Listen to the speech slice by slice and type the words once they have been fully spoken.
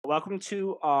Welcome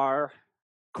to our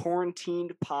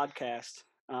quarantined podcast.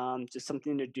 Just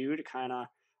something to do to kind of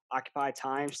occupy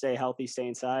time, stay healthy, stay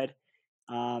inside.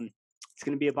 It's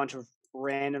going to be a bunch of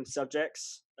random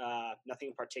subjects, nothing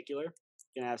in particular.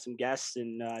 Going to have some guests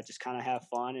and just kind of have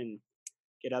fun and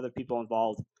get other people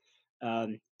involved.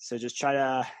 So just try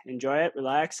to enjoy it,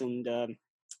 relax, and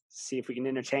see if we can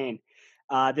entertain.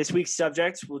 This week's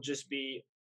subject will just be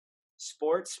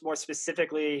sports, more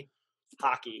specifically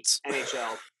hockey,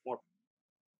 NHL. More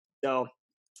so,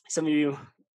 some of you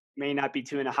may not be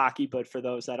too into hockey, but for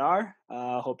those that are,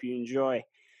 hope you enjoy.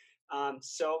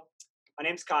 So, my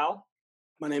name's Kyle,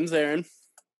 My name's Aaron.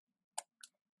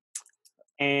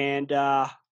 and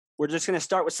we're just going to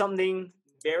start with something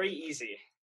very easy.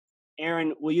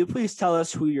 Aaron, will you please tell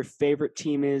us who your favorite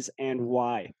team is and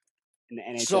why in the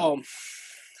NHL? So,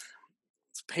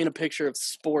 let's paint a picture of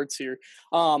sports here.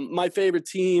 My favorite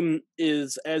team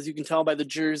is, as you can tell by the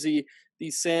jersey, the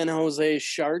San Jose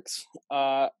Sharks.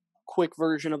 Quick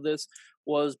version of this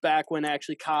was back when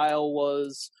actually Kyle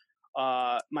was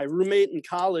my roommate in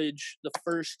college. The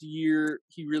first year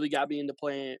he really got me into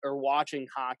playing or watching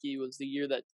hockey was the year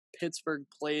that Pittsburgh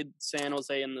played San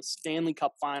Jose in the Stanley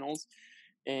Cup Finals,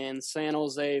 and San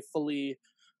Jose fully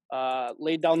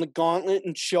laid down the gauntlet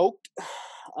and choked.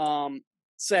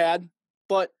 Sad,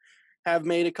 but have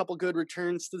made a couple good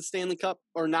returns to the Stanley Cup,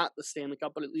 or not the Stanley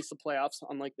Cup, but at least the playoffs,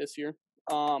 unlike this year.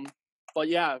 But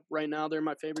yeah, right now they're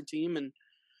my favorite team, and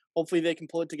hopefully they can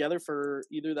pull it together for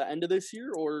either the end of this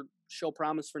year or show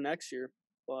promise for next year.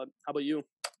 But how about you?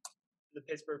 The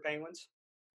Pittsburgh Penguins.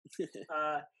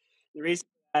 The reason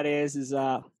that is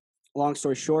long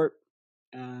story short,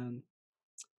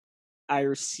 I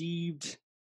received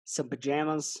some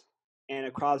pajamas and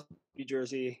a Crosby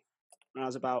jersey when I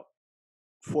was about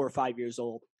 4 or 5 years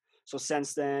old. So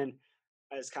since then,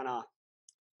 I just kind of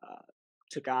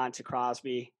took on to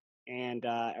Crosby, and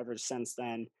ever since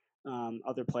then,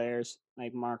 other players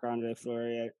like Marc-Andre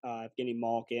Fleury, Evgeny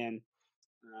Malkin.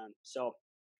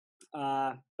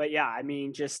 But yeah, I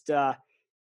mean, just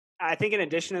I think in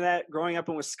addition to that, growing up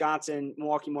in Wisconsin,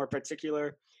 Milwaukee more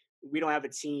particular, we don't have a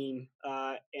team,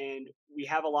 and we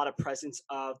have a lot of presence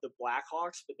of the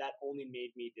Blackhawks, but that only made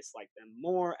me dislike them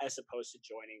more as opposed to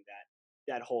joining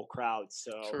that whole crowd.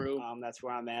 So that's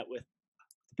where I'm at with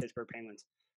the Pittsburgh Penguins.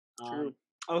 True.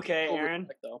 Okay, Totally Aaron.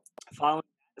 correct, though. Following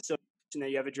so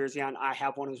that you have a jersey on, I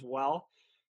have one as well.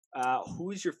 Who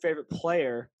is your favorite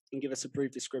player, and give us a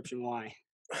brief description why?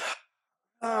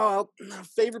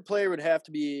 Favorite player would have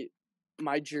to be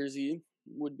my jersey,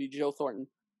 would be Joe Thornton,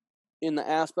 in the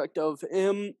aspect of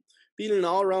him being an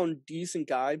all-around decent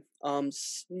guy.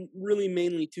 Really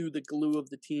mainly to the glue of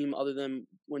the team, other than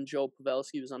when Joe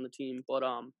Pavelski was on the team. But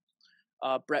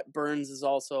Brett Burns is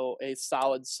also a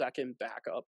solid second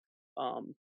backup.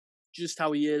 Just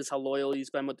how he is, how loyal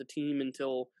he's been with the team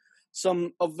until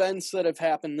some events that have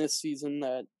happened this season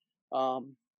that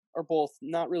are both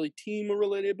not really team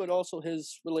related, but also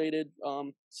his related,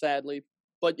 sadly.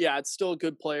 But yeah, it's still a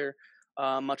good player.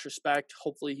 Much respect.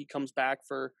 Hopefully he comes back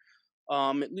for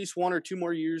at least 1 or 2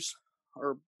 more years,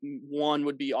 or one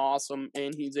would be awesome,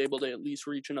 and he's able to at least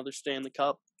reach another Stanley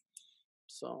Cup.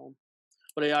 So,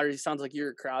 but it already sounds like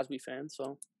you're a Crosby fan.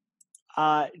 So,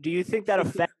 do you think that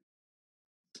affects?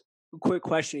 Quick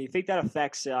question: do you think that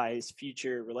affects his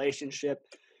future relationship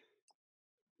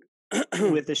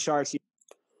with the Sharks? You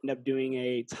end up doing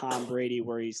a Tom Brady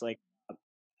where he's like,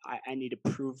 I need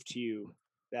to prove to you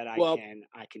that I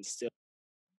can still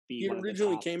be. He one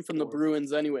originally of the top came from the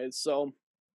Bruins, anyways. So,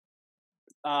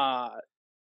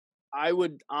 I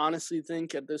would honestly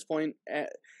think at this point,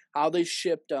 how they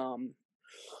shipped, how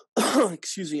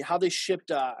they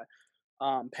shipped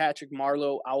Patrick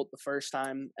Marleau out the first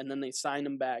time, and then they signed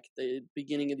him back at the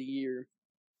beginning of the year,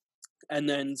 and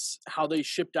then how they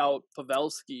shipped out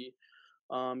Pavelski.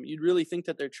 You'd really think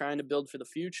that they're trying to build for the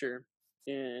future,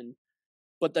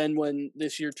 but then when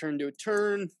this year turned to a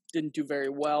turn, didn't do very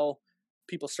well.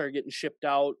 People started getting shipped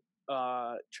out,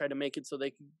 try to make it so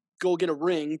they could go get a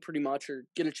ring, pretty much, or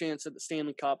get a chance at the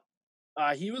Stanley Cup.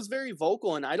 He was very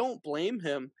vocal, and I don't blame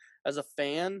him as a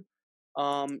fan.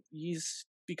 He's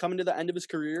coming to the end of his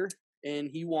career, and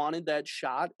he wanted that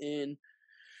shot, and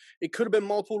it could have been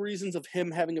multiple reasons of him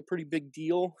having a pretty big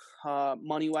deal,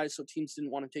 money-wise, so teams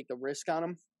didn't want to take the risk on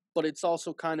him. But it's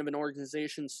also kind of an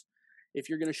organization's, if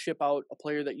you're going to ship out a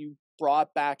player that you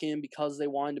brought back in because they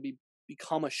wanted to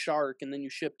become a Shark, and then you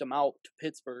shipped them out to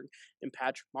Pittsburgh and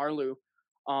Patrick Marleau,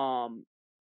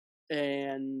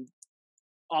 and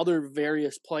other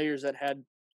various players that had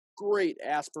great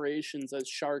aspirations as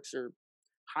Sharks or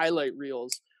highlight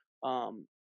reels.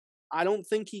 I don't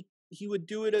think he would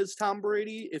do it as Tom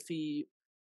Brady if he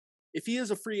if he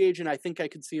is a free agent, I think I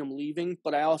could see him leaving,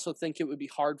 but I also think it would be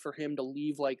hard for him to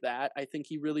leave like that. I think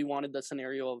he really wanted the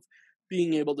scenario of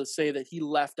being able to say that he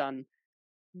left on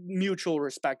mutual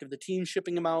respect of the team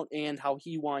shipping him out and how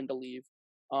he wanted to leave.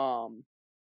 Um,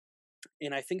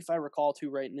 and I think if I recall too,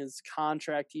 right in his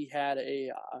contract, he had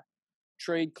a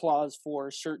trade clause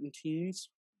for certain teams.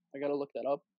 I got to look that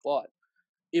up, but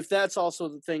if that's also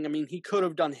the thing, I mean, he could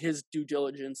have done his due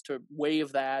diligence to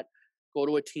waive that, go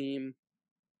to a team.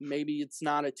 Maybe it's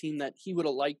not a team that he would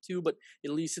have liked to, but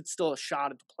at least it's still a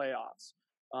shot at the playoffs.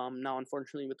 Now,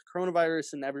 unfortunately, with the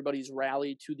coronavirus and everybody's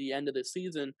rally to the end of the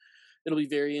season, it'll be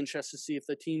very interesting to see if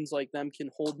the teams like them can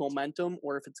hold momentum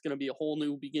or if it's going to be a whole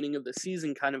new beginning of the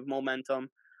season kind of momentum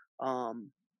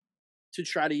to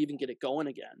try to even get it going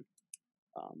again.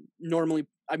 Normally,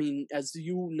 I mean, as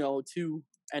you know, too,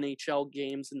 NHL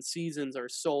games and seasons are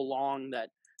so long that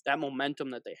that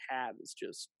momentum that they have is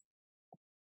just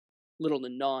little to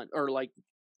none, or like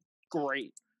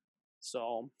great.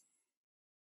 So,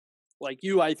 like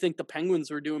you, I think the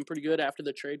Penguins were doing pretty good after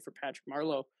the trade for Patrick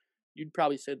Marleau. You'd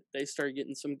probably say that they started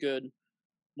getting some good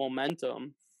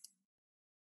momentum.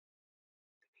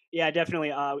 Yeah,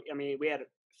 definitely. I mean, we had a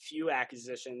few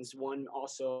acquisitions. One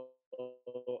also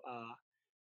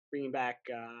bringing back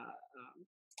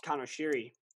Connor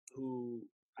Sheary, who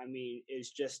I mean is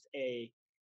just a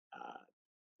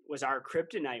was our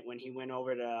kryptonite when he went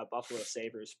over to Buffalo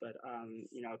Sabres. But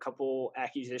you know, a couple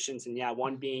acquisitions, and yeah,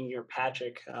 one being your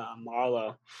Patrick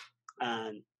Marleau.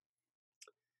 Um,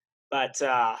 but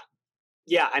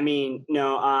yeah, I mean,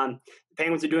 no, the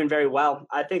Penguins are doing very well.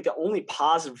 I think the only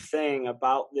positive thing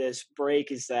about this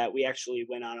break is that we actually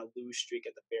went on a lose streak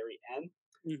at the very end.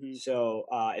 Hmm. So,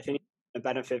 if any a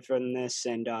benefit from this,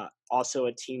 and also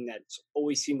a team that's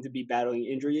always seemed to be battling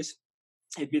injuries,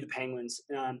 it'd be the Penguins.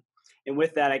 And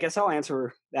with that, I guess I'll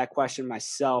answer that question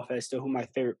myself as to who my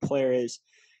favorite player is.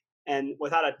 And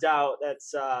without a doubt,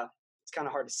 that's it's kind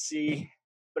of hard to see,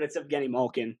 but it's Evgeny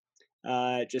Malkin.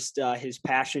 Just his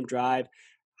passion, drive,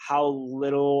 how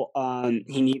little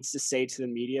he needs to say to the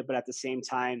media, but at the same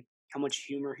time, how much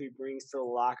humor he brings to the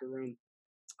locker room,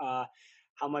 uh,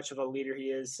 how much of a leader he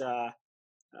is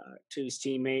to his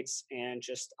teammates, and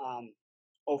just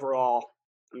overall,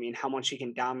 I mean, how much he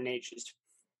can dominate just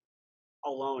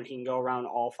alone. He can go around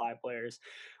all five players.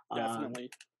 Um,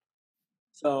 Definitely.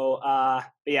 but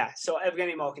yeah, so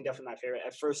Evgeny Malkin definitely my favorite.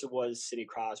 At first, it was Sidney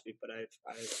Crosby, but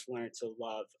I've learned to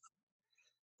love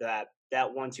that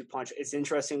 1-2 punch. It's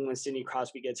interesting when Sidney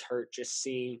Crosby gets hurt, just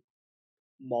seeing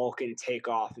Malkin take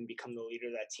off and become the leader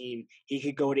of that team. He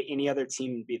could go to any other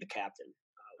team and be the captain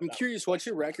I'm without curious, what's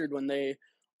your question. record when they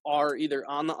are either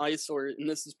on the ice or, and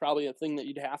this is probably a thing that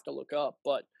you'd have to look up,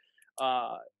 but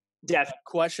uh, Definitely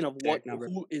question of what, exact number.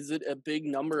 who is it a big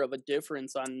number of a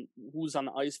difference on who's on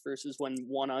the ice versus when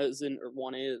one isn't or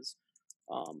one is?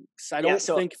 'Cause Yeah,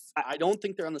 so I don't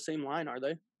think they're on the same line, are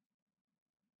they?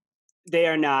 they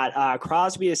are not.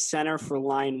 Crosby is center for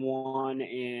line one,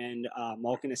 and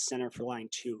Malkin is center for line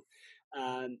two.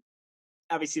 Um,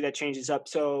 Obviously, that changes up.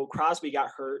 So Crosby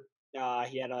got hurt.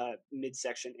 He had a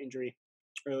midsection injury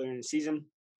earlier in the season,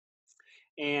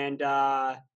 and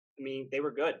I mean they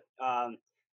were good. And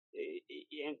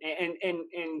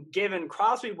given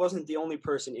Crosby wasn't the only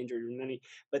person injured, many,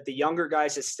 but the younger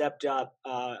guys that stepped up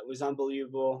was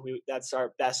unbelievable. That's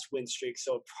our best win streak,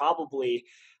 so probably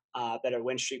better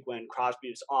win streak when Crosby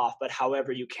was off. But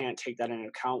however, you can't take that into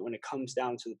account when it comes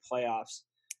down to the playoffs.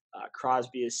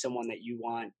 Crosby is someone that you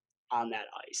want on that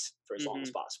ice for as long Hmm.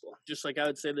 as possible. Just like I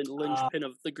would say the Uh, linchpin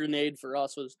of the grenade for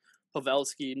us was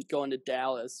Pavelski going to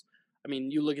Dallas. I mean,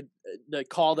 you look at the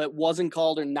call that wasn't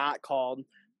called or not called,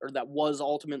 or that was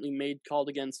ultimately made called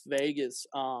against Vegas.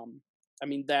 I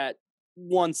mean that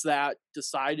once that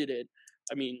decided it,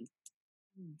 I mean,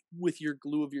 with your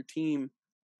glue of your team.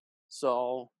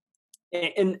 So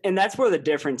and that's where the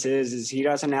difference is he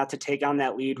doesn't have to take on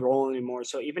that lead role anymore.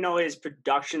 So even though his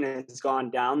production has gone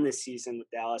down this season with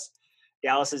Dallas,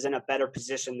 Dallas is in a better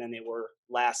position than they were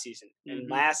last season. And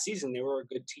hmm. last season they were a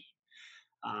good team.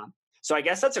 So I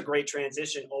guess that's a great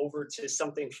transition over to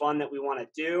something fun that we want to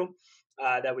do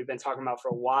that we've been talking about for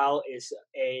a while is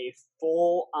a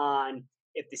full on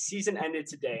if the season ended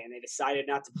today and they decided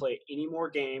not to play any more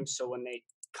games. So when they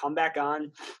come back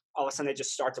on, all of a sudden they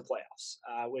just start the playoffs,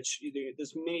 which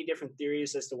there's many different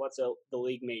theories as to what the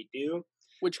league may do.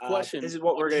 Which But question this is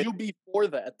what we're would going you be for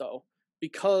that though?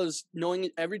 Because knowing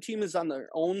every team is on their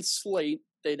own slate,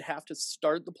 they'd have to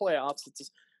start the playoffs. It's a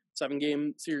 7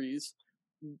 game series.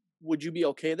 Would you be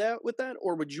okay with that,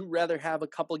 or would you rather have a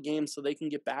couple of games so they can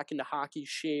get back into hockey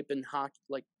shape and hockey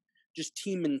like just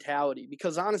team mentality.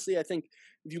 Because honestly, I think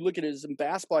if you look at it as in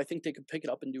basketball, I think they could pick it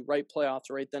up and do right playoffs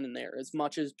right then and there. As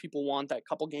much as people want that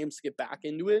couple games to get back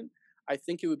into it, I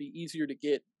think it would be easier to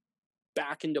get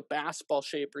back into basketball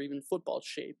shape or even football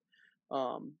shape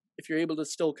if you're able to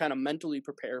still kind of mentally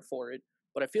prepare for it.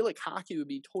 But I feel like hockey would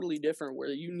be totally different, where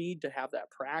you need to have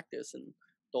that practice and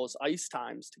those ice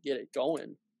times to get it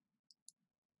going.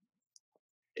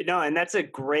 No, and that's a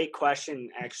great question.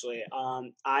 Actually,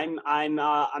 I'm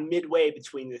midway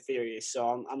between the theories,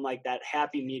 so I'm like that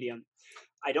happy medium.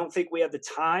 I don't think we have the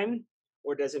time,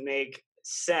 or does it make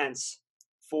sense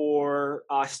for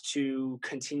us to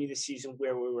continue the season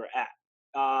where we were at?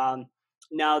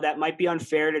 Now, that might be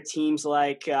unfair to teams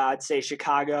like, I'd say,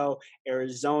 Chicago,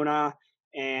 Arizona,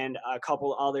 and a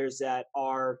couple others that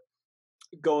are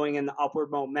going in the upward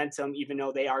momentum, even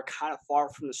though they are kind of far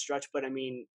from the stretch. But I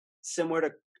mean, similar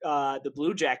to the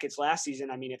Blue Jackets last season,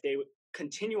 I mean, if they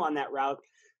continue on that route,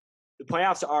 the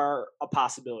playoffs are a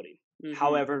possibility. Mm-hmm.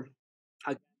 However,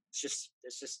 it's just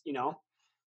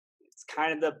it's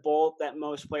kind of the bolt that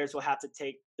most players will have to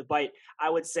take the bite. I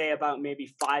would say about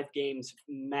maybe 5 games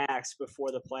max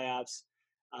before the playoffs.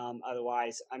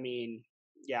 Otherwise, I mean,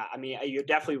 yeah, I mean, you're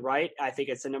definitely right. I think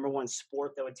it's the number one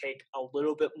sport that would take a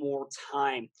little bit more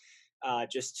time,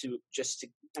 just to.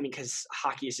 I mean, because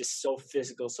hockey is just so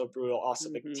physical, so brutal. Also,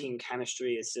 the Mm-hmm. team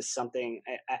chemistry is just something,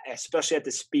 especially at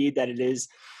the speed that it is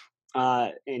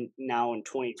in now in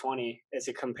 2020 as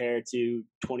it compared to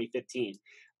 2015.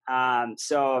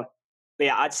 So, but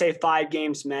yeah, I'd say 5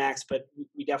 games max, but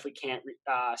we definitely can't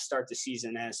start the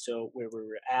season as to where we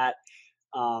were at.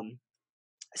 Um, Can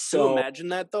you so imagine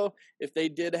that though? If they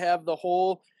did have the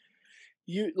whole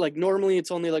you like normally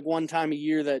it's only like one time a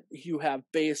year that you have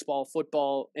baseball,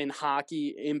 football, and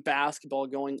hockey and basketball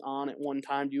going on at one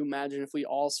time. Do you imagine if we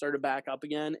all started back up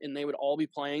again and they would all be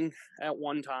playing at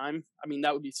one time? I mean,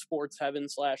 that would be sports heaven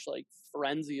slash like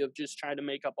frenzy of just trying to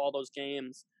make up all those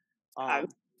games. I, Um,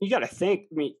 you got to think.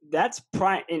 I mean, that's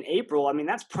prime in April. I mean,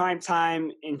 that's prime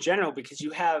time in general because you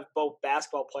have both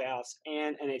basketball playoffs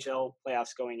and NHL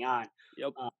playoffs going on.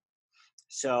 yep, Um,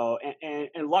 So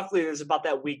and luckily there's about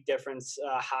that week difference.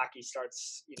 Hockey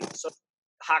starts, so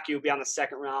hockey will be on the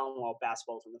second round while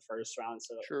basketball's in the first round.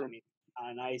 So I true. mean,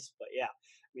 kind of nice, but yeah,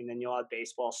 I mean then you'll have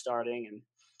baseball starting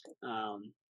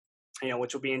and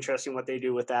which will be interesting what they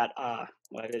do with that.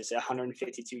 What is it,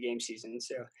 152 game season?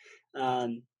 So,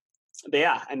 um, but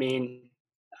yeah, I mean,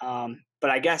 but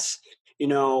I guess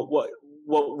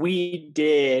what we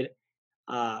did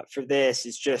for this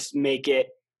is just make it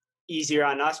easier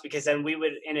on us because then we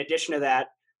would, in addition to that,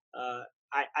 uh,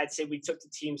 I'd say we took the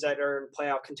teams that are in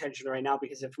playoff contention right now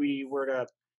because if we were to,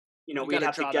 You got we'd to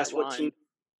have to draw that guess what team,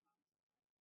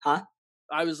 line. huh?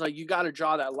 I was like, you got to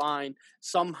draw that line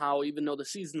somehow, even though the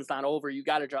season's not over. You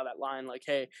got to draw that line. Like,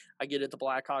 hey, I get it. The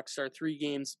Blackhawks are 3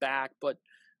 games back, but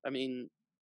I mean,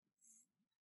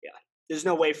 Yeah, there's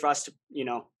no way for us to,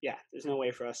 there's no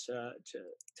way for us to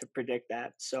predict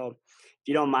that. So, if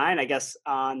you don't mind, I guess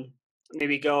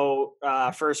maybe go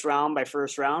first round by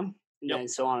first round, and yep, then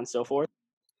so on and so forth.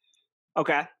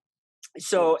 Okay, of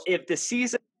so course. if the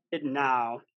season ended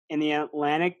now in the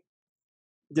Atlantic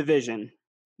Division,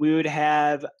 we would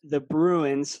have the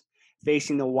Bruins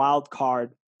facing the wild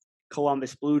card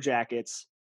Columbus Blue Jackets.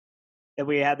 Then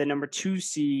we have the number 2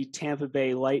 seed Tampa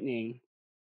Bay Lightning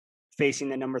facing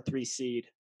the number 3 seed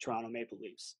Toronto Maple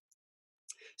Leafs.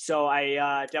 So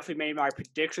I definitely made my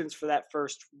predictions for that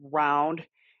first round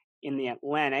in the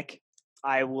Atlantic.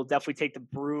 I will definitely take the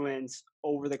Bruins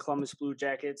over the Columbus Blue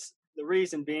Jackets. The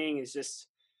reason being is just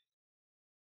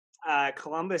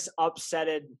Columbus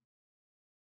upset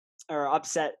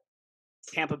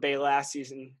Tampa Bay last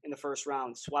season in the first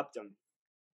round, swept them.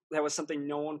 That was something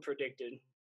no one predicted,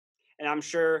 and I'm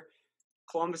sure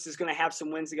Columbus is going to have some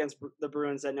wins against the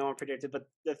Bruins that no one predicted. But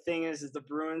the thing is the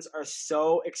Bruins are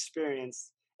so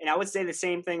experienced, and I would say the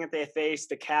same thing if they faced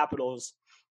the Capitals.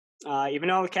 Even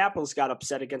though the Capitals got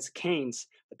upset against the Canes,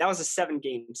 but that was a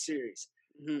 7-game series.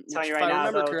 I'm telling Which, you if right I now,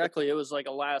 remember though, correctly, it was like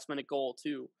a last minute goal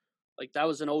too. Like that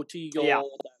was an OT yeah,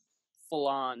 goal, full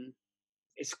on.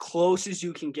 as close as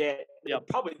you can get. Yep.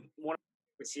 Probably one of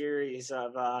the series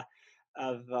of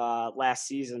last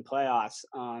season playoffs.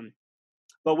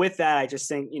 But with that, I just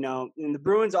think, and the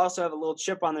Bruins also have a little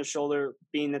chip on their shoulder,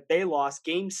 being that they lost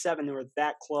Game 7. They were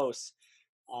that close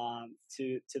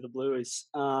to the Blues.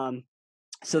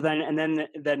 So then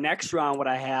the next round, what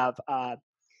I have,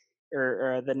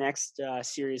 or the next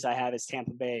series I have is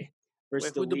Tampa Bay versus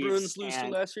Wait, the who'd the Leafs Bruins lose to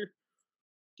and last year?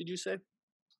 Did you say?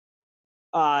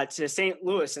 to St.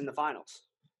 Louis in the finals.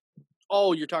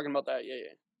 Oh, you're talking about that. Yeah,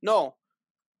 yeah. No.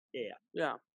 Yeah.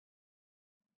 Yeah.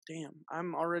 damn, I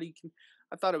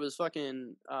thought it was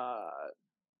fucking I'm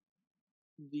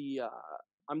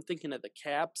thinking of the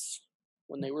Caps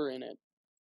when they were in it.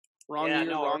 Wrong Yeah,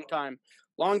 year, no, wrong time.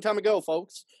 Long time ago,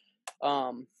 folks.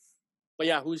 But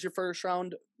yeah, who's your first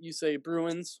round? You say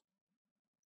Bruins,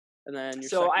 and then your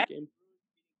so I second have game.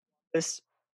 this,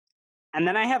 and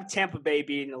then I have Tampa Bay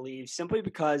beating the Leafs simply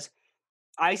because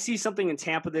I see something in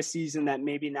Tampa this season that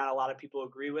maybe not a lot of people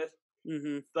agree with.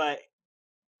 Mm-hmm. But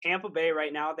Tampa Bay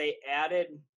right now, they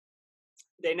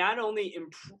not only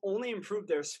improved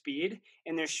their speed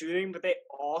and their shooting, but they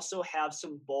also have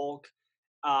some bulk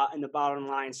in the bottom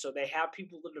line. So they have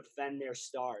people to defend their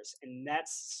stars. And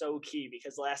that's so key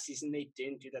because last season they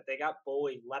didn't do that. They got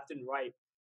bullied left and right.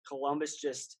 Columbus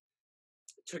just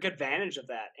took advantage of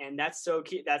that. And that's so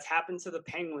key. That's happened to the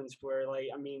Penguins where, like,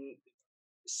 I mean,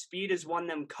 speed has won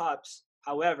them cups.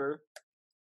 However,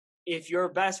 if your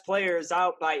best player is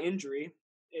out by injury,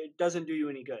 it doesn't do you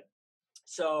any good.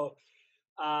 So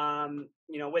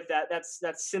with that,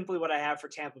 that's simply what I have for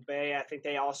Tampa Bay. I think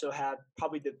they also have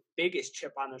probably the biggest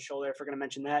chip on their shoulder, if we're going to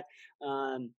mention that.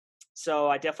 So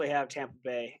I definitely have Tampa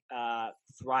Bay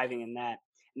thriving in that.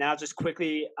 Now, just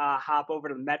quickly hop over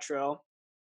to the Metro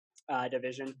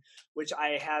division, which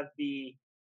I have the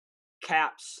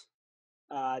Caps.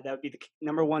 That would be the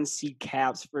number 1 seed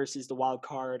Caps versus the wild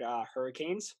card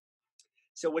Hurricanes.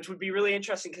 So, which would be really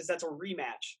interesting because that's a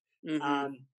rematch.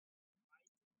 Mm-hmm.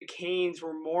 The Canes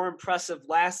were more impressive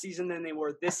last season than they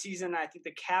were this season. I think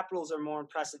the Capitals are more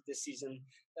impressive this season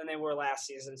than they were last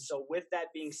season. So, with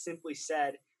that being simply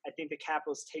said, I think the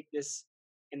Capitals take this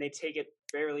and they take it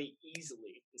fairly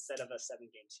easily instead of a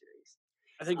 7-game series.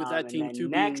 I think with that And team then too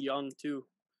being next, young too,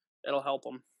 that'll help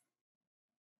them.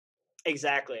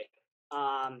 exactly.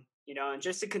 And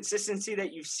just the consistency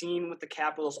that you've seen with the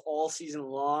Capitals all season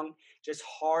long, just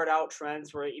hard out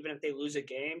trends where even if they lose a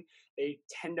game, they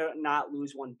tend to not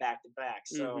lose one back to back.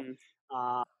 So,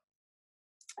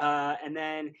 Mm-hmm. and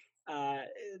then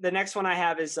the next one I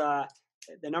have is the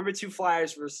number 2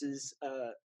 Flyers versus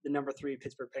the number 3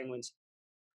 Pittsburgh Penguins.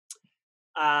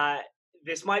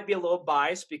 This might be a little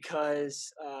biased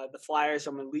because the Flyers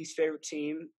are my least favorite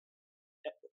team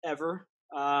ever.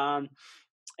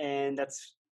 And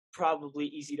that's probably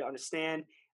easy to understand.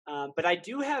 But I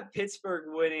do have Pittsburgh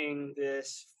winning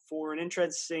this for an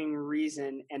interesting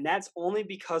reason, and that's only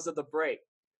because of the break.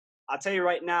 I'll tell you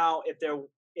right now,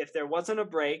 if there wasn't a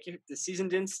break, if the season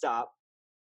didn't stop,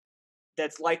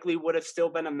 that's likely would have still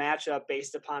been a matchup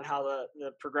based upon how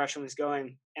the progression was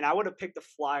going, and I would have picked the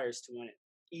Flyers to win it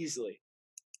easily.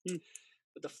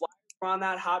 But the Flyers were on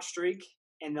that hot streak,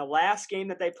 and the last game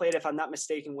that they played, if I'm not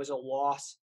mistaken, was a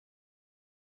loss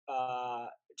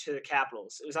to the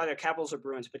Capitals. It was either Capitals or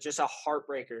Bruins, but just a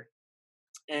heartbreaker.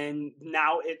 And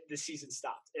now the season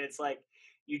stopped. And it's like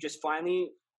you just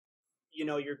finally,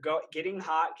 you're getting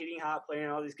hot, playing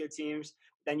all these good teams.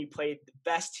 Then you play the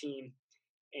best team,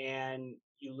 and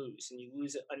you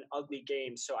lose an ugly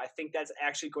game. So I think that's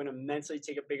actually going to mentally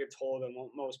take a bigger toll than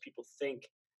what most people think.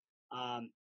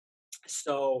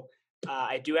 So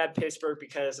I do have Pittsburgh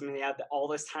because they have all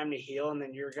this time to heal, and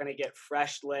then you're going to get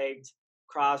fresh-legged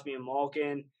Crosby and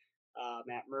Malkin,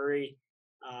 Matt Murray.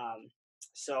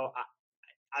 So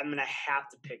I'm going to have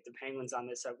to pick the Penguins on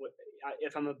this.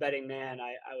 If I'm a betting man,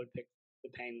 I would pick the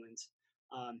Penguins.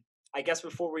 I guess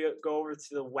before we go over to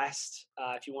the West,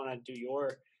 if you want to do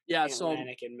your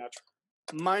Atlantic and Metro.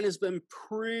 Mine has been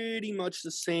pretty much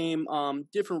the same.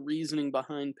 Different reasoning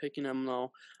behind picking them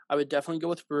though. I would definitely go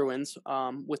with Bruins.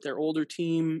 With their older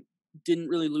team, didn't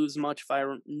really lose much if I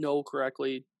know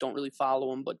correctly. Don't really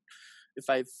follow them, but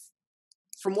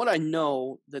from what I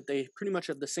know, that they pretty much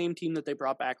have the same team that they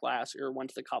brought back last year, went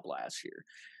to the Cup last year.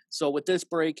 So with this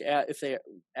break, if they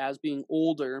as being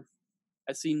older,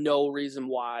 I see no reason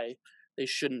why they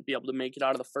shouldn't be able to make it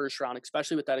out of the first round,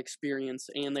 especially with that experience.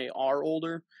 And they are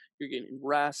older. You're getting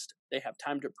rest. They have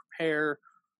time to prepare.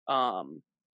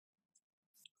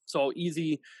 So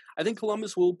easy. I think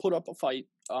Columbus will put up a fight.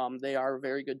 They are a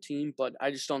very good team, but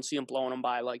I just don't see them blowing them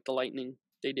by like the Lightning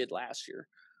they did last year.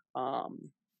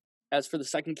 As for the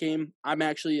second game, I'm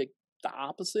actually the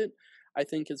opposite. I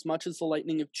think as much as the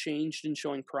Lightning have changed and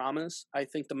showing promise, I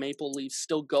think the Maple Leafs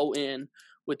still go in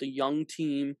with a young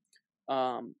team.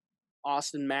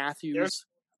 Austin Matthews.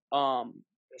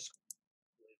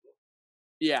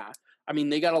 Yeah.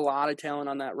 They got a lot of talent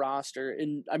on that roster.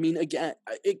 And, again,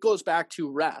 it goes back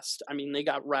to rest. They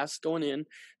got rest going in.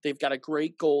 They've got a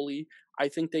great goalie. I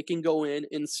think they can go in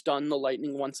and stun the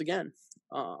Lightning once again.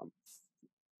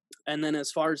 And then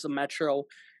as far as the Metro,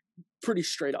 pretty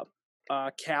straight up.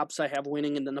 Caps I have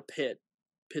winning, and then the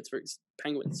Pittsburgh's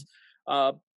Penguins.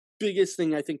 biggest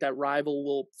thing, I think that rival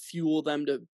will fuel them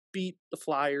to beat the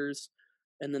Flyers,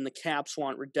 and then the Caps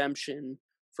want redemption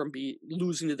from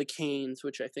losing to the Canes,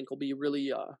 which I think will be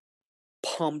really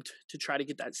pumped to try to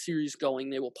get that series going.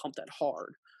 They will pump that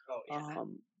hard. Oh yeah.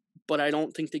 But I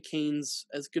don't think the Canes,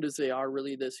 as good as they are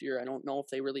really this year, I don't know if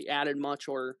they really added much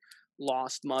or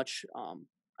lost much.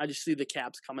 I just see the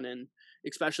Caps coming in,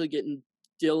 especially getting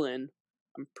Dylan,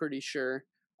 I'm pretty sure,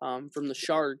 from the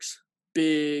Sharks.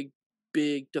 Big,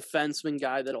 big defenseman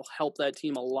guy that'll help that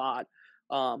team a lot.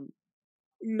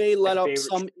 May My let up favorite.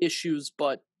 some issues,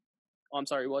 but I'm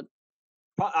sorry, what?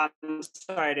 I'm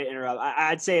sorry to interrupt.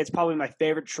 I'd say it's probably my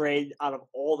favorite trade out of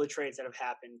all the trades that have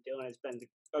happened. Dylan has been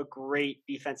a great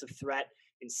defensive threat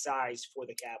in size for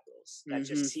the Capitals. That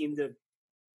just seemed to,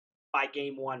 by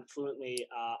game one, fluently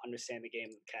understand the game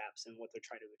of the Caps and what they're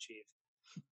trying to achieve.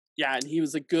 Yeah, and he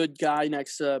was a good guy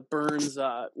next to Burns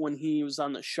when he was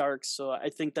on the Sharks. So I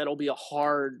think that'll be a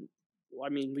hard. I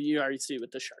mean, you already see it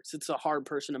with the Sharks. It's a hard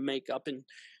person to make up and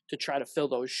to try to fill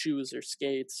those shoes or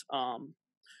skates.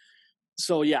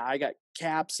 So yeah, I got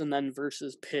Caps and then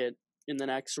versus Pitt in the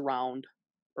next round,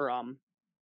 or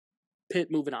Pitt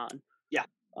moving on. Yeah.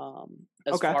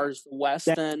 As far as the West,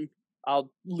 then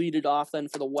I'll lead it off. Then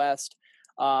for the West,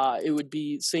 it would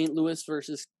be St. Louis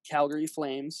versus Calgary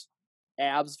Flames,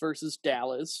 Avs versus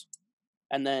Dallas,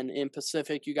 and then in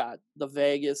Pacific you got the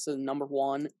Vegas as number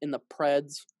 1 in the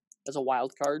Preds as a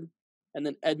wild card, and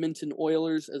then Edmonton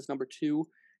Oilers as number 2,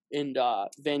 and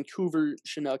Vancouver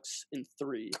Canucks in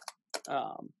 3.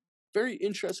 Very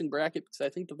interesting bracket because I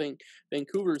think the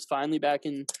Vancouver is finally back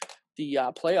in the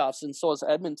playoffs, and so is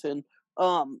Edmonton.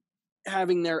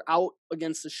 Having their out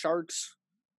against the Sharks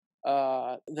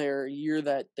their year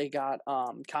that they got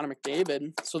Connor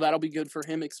McDavid, so that'll be good for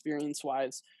him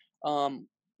experience-wise.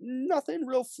 Nothing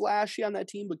real flashy on that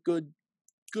team, but good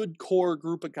core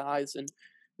group of guys, and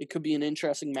it could be an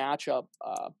interesting matchup.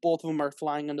 Both of them are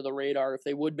flying under the radar. If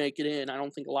they would make it in, I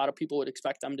don't think a lot of people would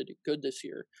expect them to do good this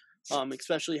year,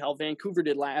 especially how Vancouver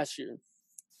did last year.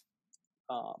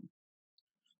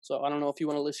 So I don't know if you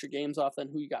want to list your games off then,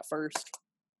 who you got first?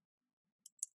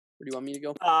 Or do you want me to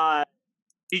go?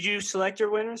 Did you select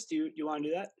your winners? Do you want to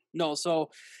do that? No,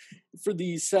 so for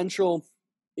the Central,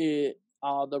 the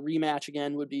rematch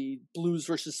again would be Blues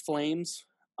versus Flames.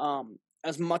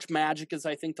 As much magic as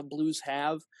I think the Blues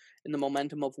have in the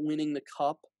momentum of winning the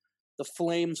Cup, the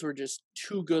Flames were just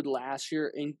too good last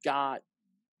year and got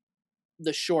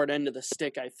the short end of the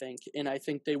stick, I think. And I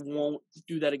think they won't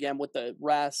do that again with the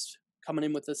rest, coming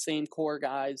in with the same core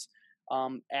guys,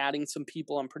 adding some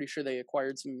people. I'm pretty sure they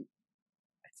acquired some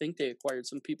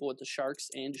people with the Sharks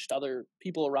and just other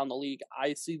people around the league.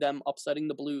 I see them upsetting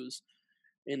the Blues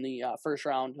in the first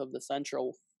round of the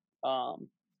Central.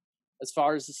 As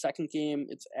far as the second game,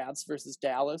 it's Avs versus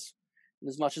Dallas. And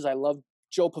as much as I love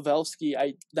Joe Pavelski,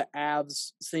 the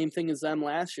Avs, same thing as them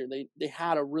last year. They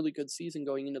had a really good season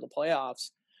going into the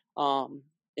playoffs.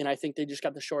 And I think they just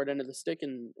got the short end of the stick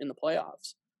in the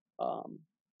playoffs.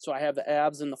 So I have the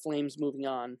Avs and the Flames moving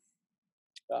on.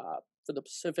 For the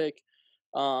Pacific,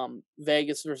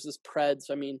 Vegas versus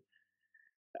Preds. I mean,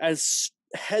 as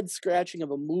head-scratching of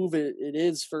a move it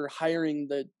is for hiring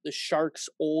the Sharks'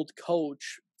 old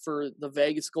coach for the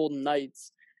Vegas Golden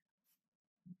Knights,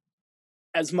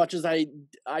 as much as I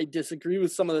disagree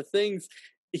with some of the things,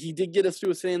 he did get us to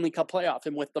a Stanley Cup playoff.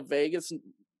 And with the Vegas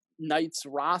Knights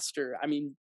roster, I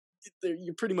mean,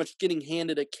 you're pretty much getting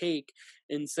handed a cake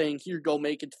and saying, here, go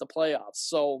make it to the playoffs.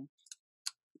 So,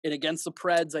 and against the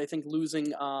Preds, I think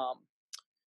losing, help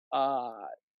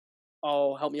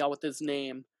me out with his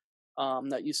name,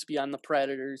 that used to be on the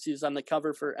Predators. He was on the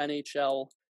cover for NHL,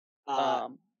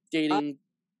 dating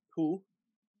who?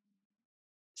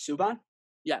 Subban?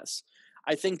 Yes.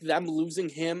 I think them losing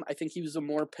him, I think he was a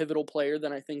more pivotal player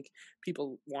than I think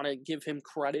people want to give him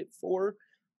credit for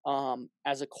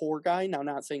as a core guy. Now,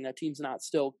 not saying that team's not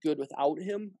still good without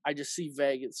him. I just see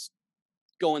Vegas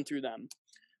going through them.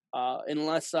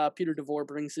 Unless Peter DeVore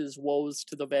brings his woes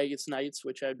to the Vegas Knights,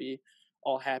 which I'd be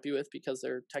all happy with because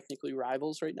they're technically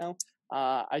rivals right now.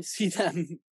 I see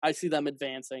them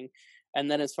advancing. And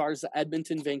then as far as the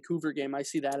Edmonton-Vancouver game, I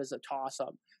see that as a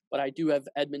toss-up. But I do have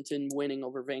Edmonton winning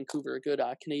over Vancouver, a good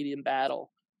Canadian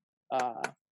battle.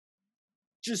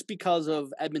 Just because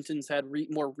of Edmonton's had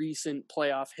more recent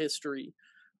playoff history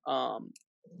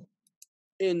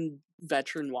in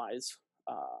veteran-wise.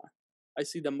 I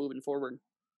see them moving forward.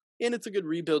 And it's a good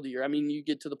rebuild year. I mean, you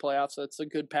get to the playoffs, that's a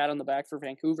good pat on the back for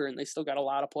Vancouver, and they still got a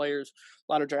lot of players,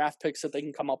 a lot of draft picks that they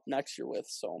can come up next year with.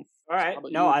 So, all right.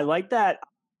 No, you? I like that.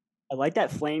 I like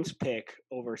that Flames pick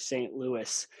over St.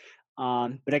 Louis.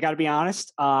 But I got to be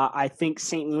honest, I think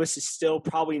St. Louis is still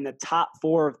probably in the top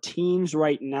 4 of teams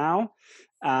right now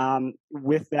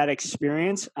with that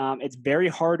experience. It's very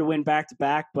hard to win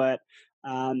back-to-back, but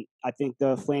I think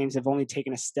the Flames have only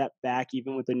taken a step back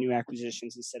even with the new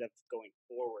acquisitions instead of going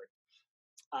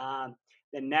forward.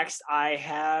 Then next, I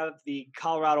have the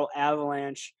Colorado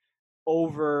Avalanche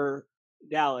over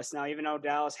Dallas. Now, even though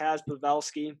Dallas has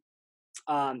Pavelski,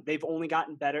 they've only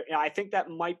gotten better. And I think that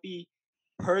might be,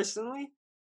 personally,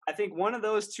 I think one of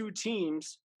those two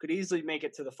teams could easily make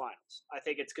it to the finals. I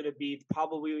think it's going to be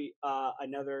probably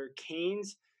another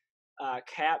Canes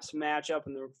Caps matchup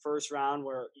in the first round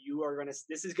where you are going to.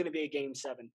 This is going to be a game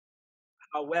 7.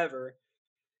 However,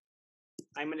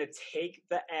 I'm going to take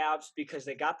the Avs because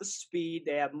they got the speed,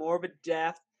 they have more of a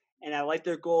depth, and I like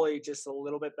their goalie just a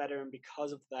little bit better. And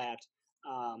because of that,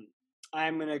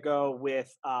 I'm going to go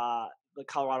with the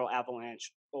Colorado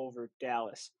Avalanche over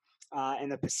Dallas. In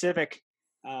the Pacific,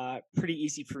 pretty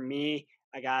easy for me.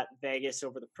 I got Vegas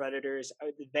over the Predators.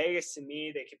 Vegas, to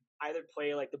me, they could either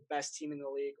play like the best team in the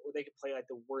league or they could play like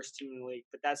the worst team in the league.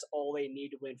 But that's all they need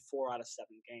to win 4 out of 7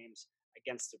 games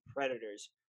against the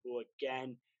Predators, who,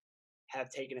 again, have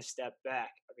taken a step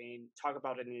back. I mean, talk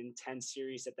about an intense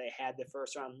series that they had the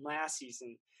first round last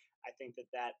season. I think that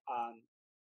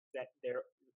they're,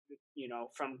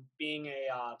 from being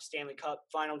a Stanley Cup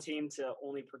final team to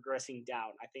only progressing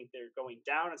down. I think they're going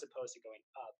down as opposed to going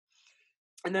up.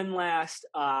 And then last,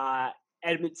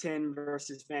 Edmonton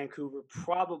versus Vancouver,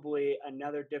 probably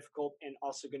another difficult and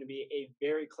also going to be a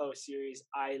very close series.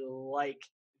 I like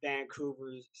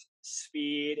Vancouver's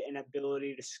speed and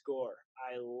ability to score.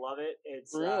 I love it.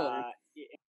 It's Really?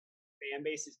 fan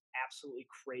base is absolutely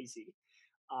crazy.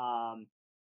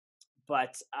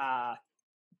 But I'm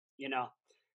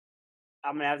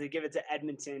gonna have to give it to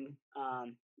Edmonton,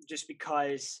 just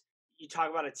because you talk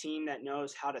about a team that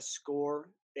knows how to score.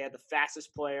 They have the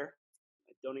fastest player.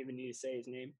 I don't even need to say his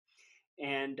name,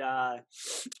 and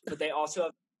but they also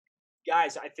have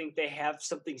guys. I think they have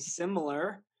something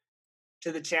similar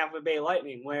to the Tampa Bay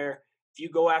Lightning, where if you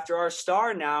go after our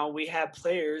star now, we have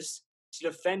players to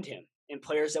defend him and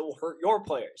players that will hurt your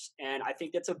players. And I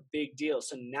think that's a big deal.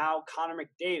 So now Connor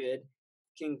McDavid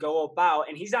can go about,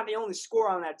 and he's not the only scorer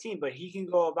on that team, but he can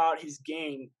go about his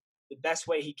game the best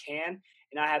way he can,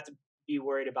 and I have to be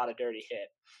worried about a dirty hit.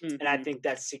 Mm-hmm. And I think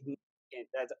that's significant.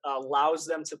 That allows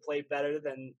them to play better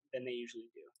than they usually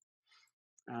do.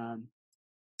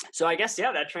 So I guess,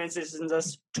 that transitions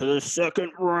us to the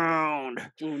second round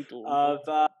of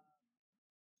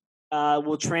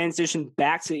we'll transition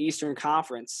back to the Eastern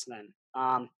Conference then.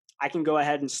 I can go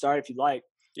ahead and start if you'd like.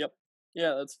 Yep.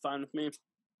 Yeah, that's fine with me.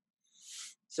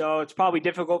 So it's probably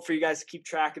difficult for you guys to keep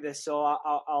track of this. So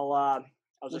I'll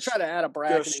just try to add a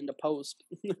bracket into post.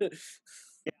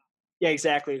 Yeah,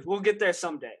 exactly. We'll get there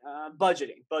someday.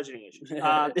 Budgeting issues.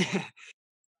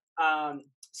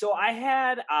 So I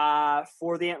had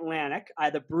for the Atlantic, I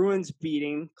had the Bruins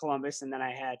beating Columbus, and then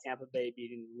I had Tampa Bay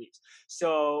beating the Leafs.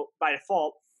 So by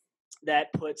default,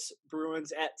 that puts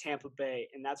Bruins at Tampa Bay,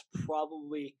 and that's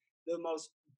probably the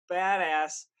most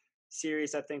badass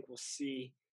series I think we'll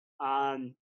see.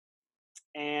 And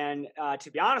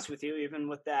to be honest with you, even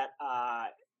with that,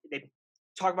 they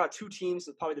talk about two teams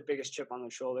with probably the biggest chip on their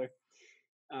shoulder,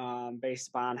 based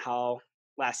upon how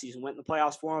last season went in the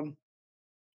playoffs for them.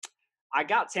 I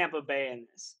got Tampa Bay in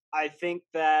this. I think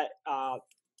that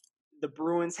the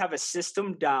Bruins have a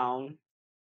system down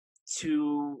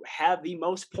to have the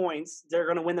most points. They're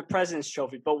going to win the President's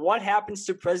Trophy. But what happens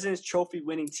to President's Trophy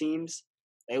winning teams?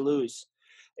 They lose.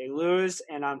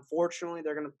 And unfortunately,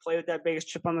 they're going to play with that biggest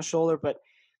chip on the shoulder. But,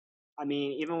 I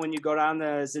mean, even when you go down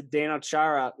to Zdeno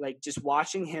Chara, like, just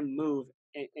watching him move,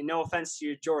 and no offense to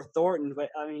you, Joe Thornton, but,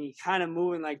 I mean, kind of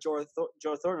moving like Joe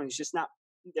Thornton. He's just not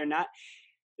 – they're not –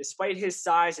 despite his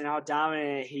size and how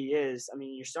dominant he is, I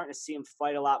mean, you're starting to see him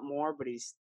fight a lot more, but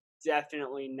he's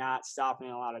definitely not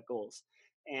stopping a lot of goals.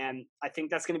 And I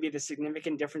think that's going to be the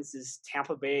significant difference is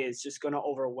Tampa Bay is just going to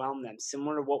overwhelm them,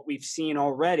 similar to what we've seen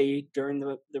already during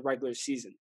the regular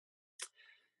season.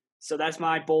 So that's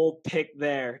my bold pick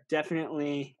there.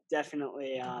 Definitely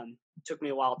took me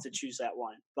a while to choose that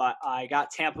one. But I got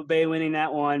Tampa Bay winning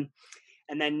that one.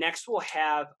 And then next we'll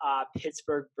have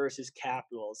Pittsburgh versus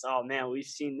Capitals. Oh, man, we've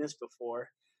seen this before,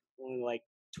 only like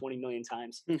 20 million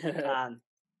times.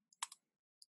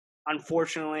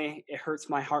 Unfortunately, it hurts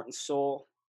my heart and soul.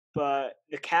 But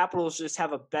the Capitals just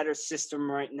have a better system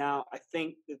right now. I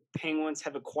think the Penguins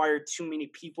have acquired too many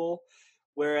people,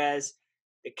 whereas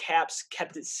the Caps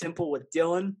kept it simple with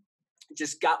Dylan,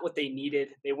 just got what they needed.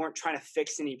 They weren't trying to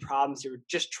fix any problems. They were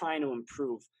just trying to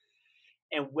improve.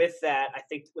 And with that, I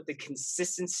think with the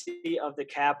consistency of the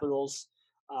Capitals,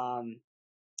 I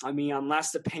mean,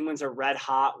 unless the Penguins are red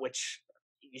hot, which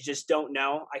you just don't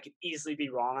know. I could easily be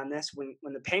wrong on this. When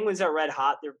the Penguins are red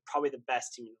hot, they're probably the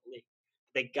best team in the league.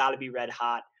 They got to be red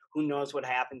hot. Who knows what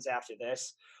happens after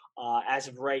this? As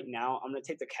of right now, I'm going to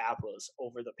take the Capitals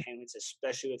over the Penguins,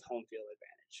 especially with home field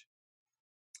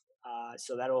advantage.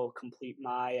 So that'll complete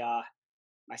my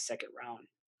second round.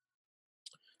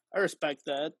 I respect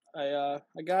that. I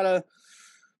gotta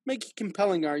make a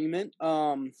compelling argument.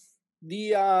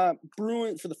 The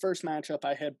Bruins for the first matchup,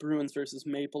 I had Bruins versus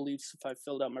Maple Leafs. If I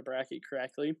filled out my bracket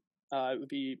correctly, it would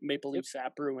be Maple Leafs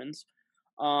at Bruins.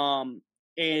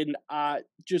 And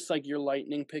just like your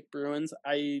Lightning pick Bruins,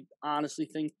 I honestly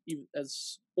think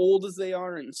as old as they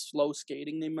are and slow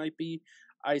skating they might be,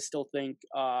 I still think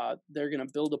they're gonna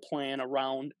build a plan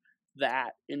around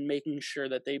that and making sure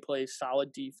that they play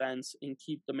solid defense and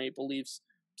keep the Maple Leafs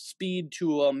speed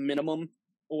to a minimum,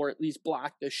 or at least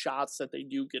block the shots that they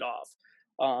do get off.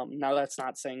 Now that's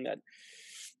not saying that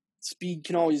speed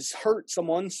can always hurt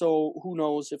someone, so who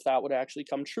knows if that would actually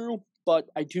come true. But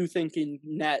I do think in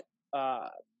net,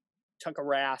 Tuukka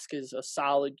Rask is a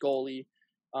solid goalie,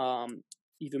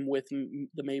 even with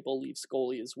the Maple Leafs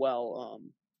goalie as well.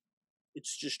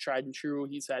 It's just tried and true.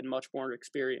 He's had much more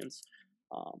experience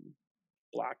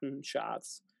blocking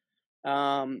shots.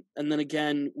 And then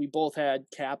again, we both had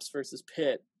Caps versus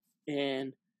Pitt.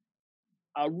 And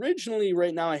originally,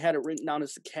 right now, I had it written down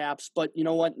as the Caps. But you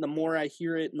know what? The more I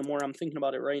hear it and the more I'm thinking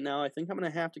about it right now, I think I'm going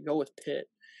to have to go with Pitt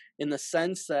in the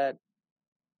sense that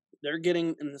they're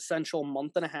getting an essential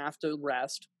month and a half to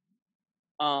rest.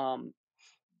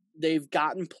 They've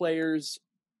gotten players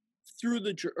through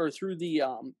the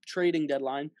trading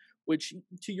deadline, which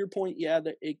to your point, yeah,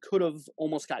 that it could have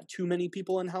almost got too many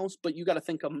people in house. But you got to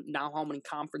think of now how many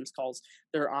conference calls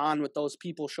they're on with those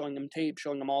people, showing them tape,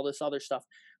 showing them all this other stuff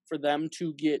for them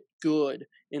to get good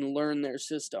and learn their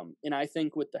system. And I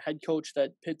think with the head coach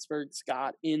that Pittsburgh's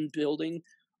got in building,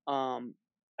 I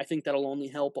think that'll only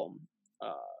help them.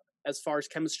 As far as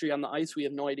chemistry on the ice, we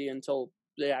have no idea until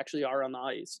they actually are on the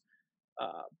ice.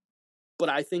 But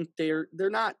I think they're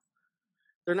not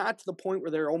to the point where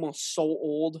they're almost so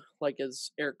old, like as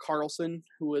Erik Karlsson,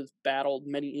 who has battled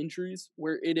many injuries,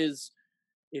 where it is,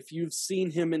 if you've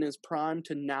seen him in his prime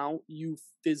to now, you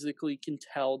physically can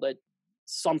tell that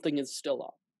something is still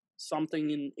up.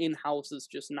 Something in-house is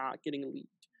just not getting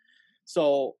leaked.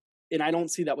 So, and I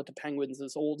don't see that with the Penguins,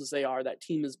 as old as they are. That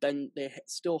team has been, they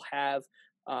still have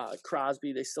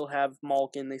Crosby, they still have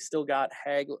Malkin, they still got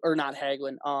Hornquist,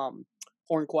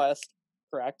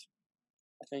 correct?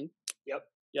 I think.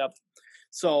 Yep.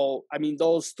 So, I mean,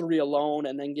 those three alone,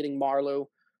 and then getting Marleau,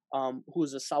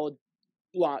 who's a solid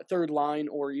third line,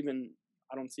 or even,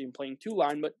 I don't see him playing two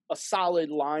line, but a solid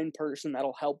line person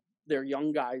that'll help their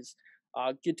young guys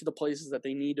get to the places that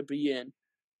they need to be in,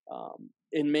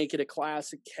 and make it a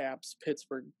classic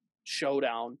Caps-Pittsburgh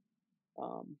showdown.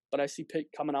 But I see Pitt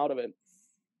coming out of it.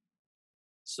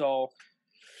 So,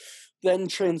 then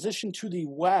transition to the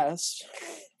West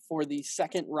for the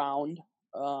second round.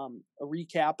 A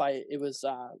recap, it was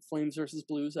Flames versus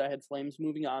Blues. I had Flames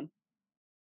moving on.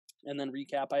 And then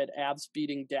recap, I had Avs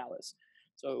beating Dallas.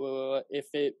 So if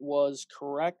it was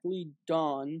correctly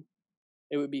done,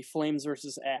 it would be Flames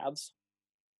versus Avs.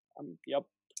 Yep.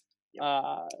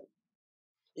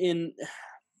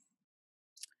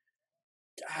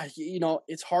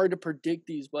 It's hard to predict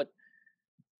these, but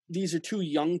these are two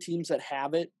young teams that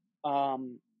have it.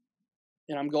 And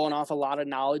I'm going off a lot of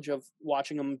knowledge of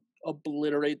watching them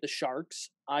obliterate the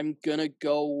Sharks. I'm going to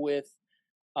go with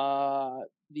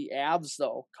the Avs,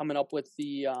 though, coming up with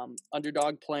the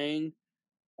underdog playing.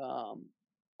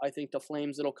 I think the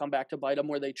Flames, it'll come back to bite them,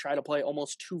 where they try to play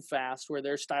almost too fast, where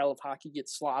their style of hockey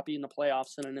gets sloppy in the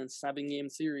playoffs, and in a 7-game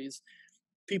series,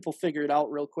 people figure it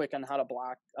out real quick on how to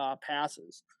block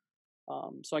passes.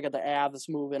 So I got the Avs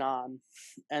moving on.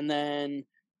 And then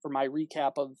for my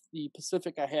recap of the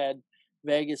Pacific, I had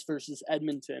Vegas versus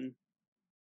Edmonton.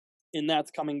 And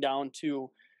that's coming down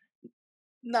to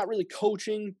not really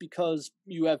coaching, because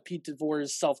you have Pete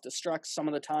DeVore's self-destruct some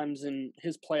of the times in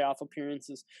his playoff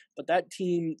appearances. But that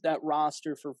team, that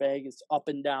roster for Vegas, up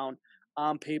and down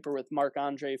on paper with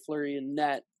Marc-Andre Fleury and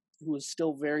net, who is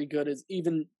still very good, is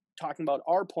even talking about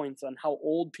our points on how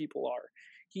old people are.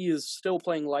 He is still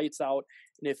playing lights out.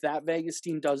 And if that Vegas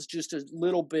team does just a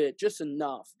little bit, just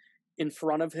enough in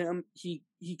front of him, he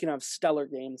can have stellar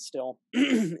games still.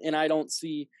 And I don't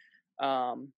see...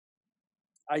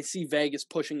 I see Vegas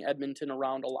pushing Edmonton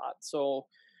around a lot. So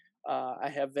I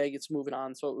have Vegas moving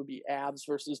on. So it would be Avs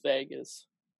versus Vegas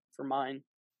for mine.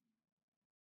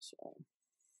 So.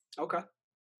 Okay.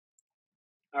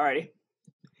 Alrighty.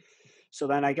 So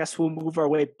then I guess we'll move our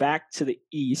way back to the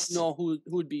East. No, who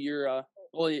would be your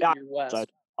Yeah, your West?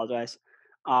 apologize.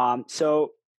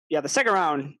 So yeah, the second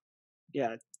round.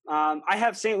 Yeah, I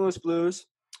have St. Louis Blues.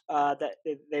 That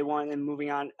they won and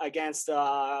moving on against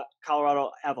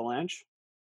Colorado Avalanche.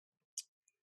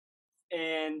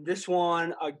 And this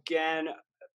one again,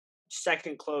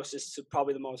 second closest to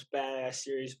probably the most badass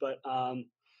series. But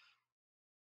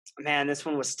man, this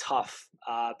one was tough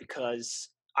because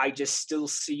I just still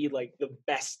see like the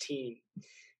best team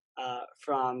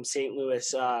from St.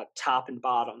 Louis, top and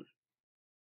bottom.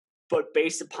 But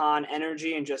based upon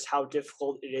energy and just how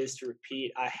difficult it is to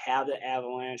repeat, I have the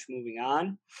Avalanche moving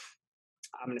on.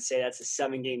 I'm going to say that's a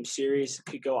 7-game series. It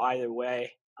could go either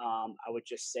way. I would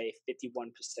just say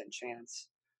 51% chance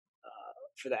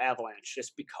for the Avalanche,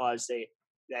 just because they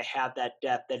have that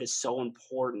depth that is so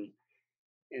important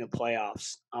in the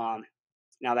playoffs.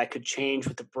 Now that could change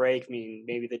with the break. I mean,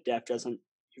 maybe the depth doesn't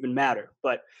even matter.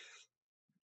 But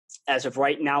as of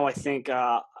right now, I think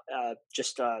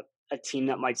just a team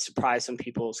that might surprise some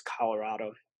people is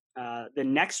Colorado. The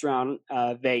next round,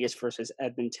 Vegas versus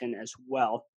Edmonton as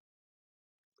well.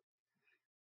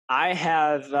 I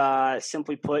have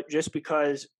simply put, just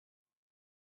because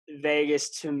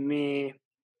Vegas to me,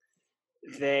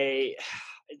 they're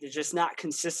just not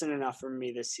consistent enough for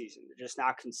me this season. They're just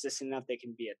not consistent enough. They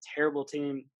can be a terrible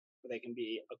team, or they can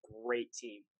be a great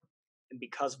team. And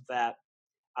because of that,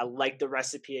 I like the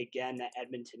recipe again that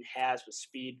Edmonton has with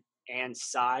speed and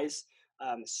size,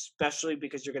 especially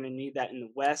because you're going to need that in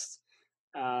the West.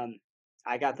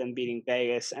 I got them beating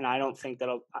Vegas, and I don't think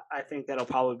that'll. I think that'll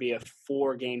probably be a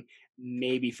 4-game,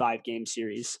 maybe 5-game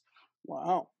series.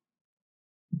 Wow.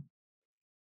 I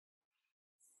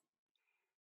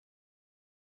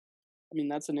mean,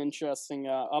 that's an interesting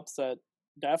upset,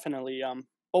 definitely.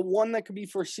 But one that could be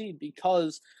foreseen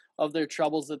because of their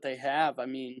troubles that they have. I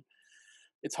mean,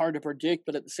 it's hard to predict,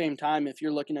 but at the same time, if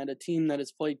you're looking at a team that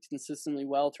has played consistently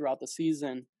well throughout the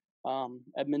season,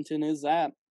 Edmonton is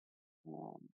that.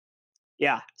 Um,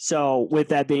 Yeah. So with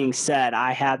that being said,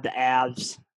 I have the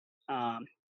Avs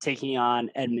taking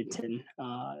on Edmonton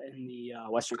in the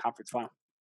Western Conference Final.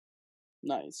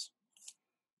 nice.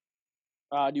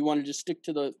 Do you want to just stick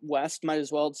to the West? Might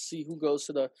as well see who goes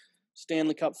to the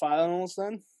Stanley Cup Finals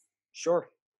then. Sure.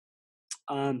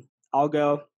 I'll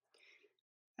go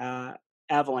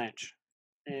Avalanche.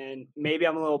 And maybe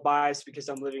I'm a little biased because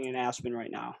I'm living in Aspen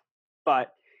right now.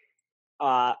 But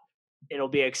it'll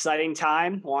be an exciting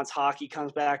time once hockey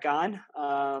comes back on.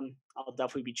 I'll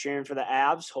definitely be cheering for the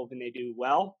Avs, hoping they do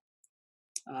well.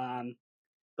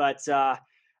 But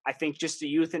I think just the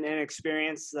youth and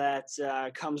inexperience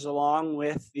that comes along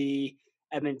with the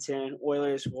Edmonton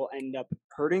Oilers will end up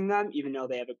hurting them, even though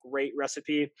they have a great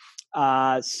recipe.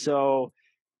 So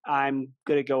I'm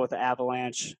going to go with the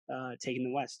Avalanche taking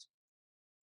the West.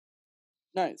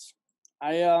 Nice.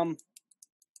 I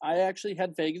actually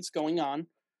had Vegas going on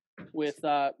with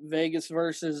Vegas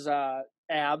versus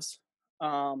Avs.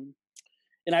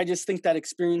 And I just think that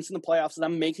experience in the playoffs,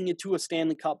 them making it to a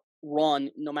Stanley Cup run,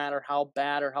 no matter how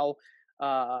bad or how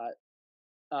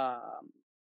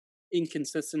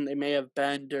inconsistent they may have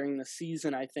been during the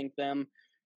season, I think them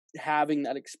having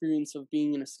that experience of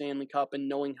being in a Stanley Cup and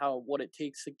knowing what it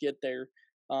takes to get there.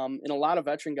 And a lot of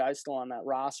veteran guys still on that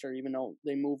roster, even though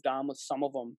they moved on with some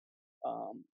of them.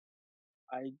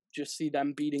 I just see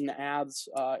them beating the Avs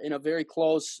in a very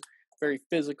close, very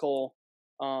physical,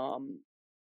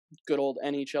 good old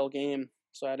NHL game.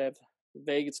 So I'd have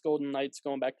Vegas Golden Knights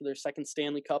going back to their second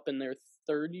Stanley Cup in their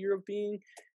third year of being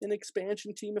an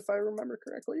expansion team, if I remember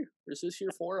correctly. Or is this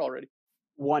year 4 already?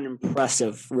 One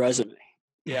impressive resume.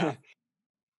 Yeah.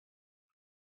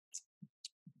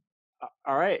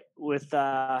 All right. With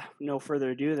no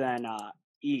further ado, then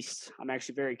East. I'm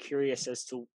actually very curious as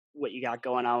to what you got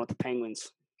going on with the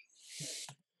Penguins.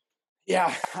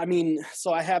 Yeah, I mean,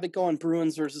 so I have it going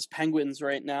Bruins versus Penguins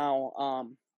right now.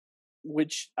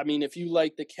 Which, I mean, if you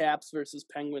like the Caps versus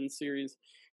Penguins series,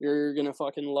 you're gonna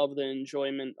fucking love the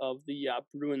enjoyment of the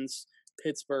Bruins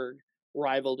Pittsburgh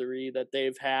rivalry that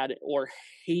they've had, or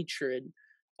hatred,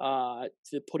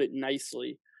 to put it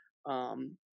nicely.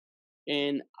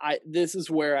 And this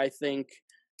is where I think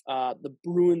the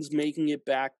Bruins making it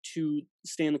back to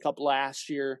Stanley Cup last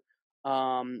year,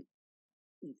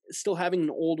 still having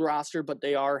an old roster, but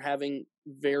they are having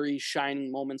very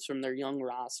shining moments from their young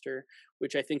roster,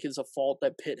 which I think is a fault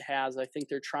that Pitt has. I think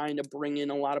they're trying to bring in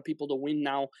a lot of people to win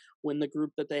the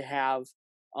group that they have.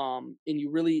 And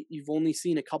you've only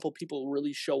seen a couple people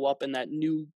really show up in that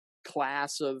new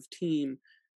class of team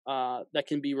that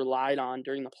can be relied on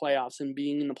during the playoffs. And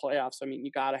being in the playoffs, I mean,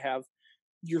 you got to have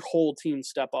your whole team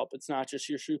step up. It's not just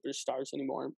your superstars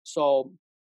anymore. So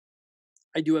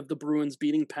I do have the Bruins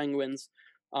beating Penguins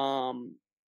um,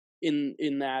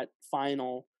 in that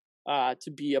final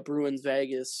to be a Bruins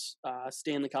Vegas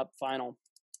Stanley Cup final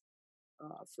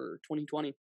for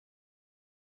 2020.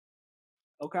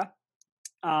 Okay.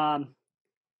 Um,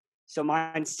 so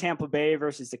mine's Tampa Bay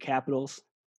versus the Capitals.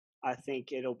 I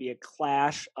think it'll be a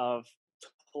clash of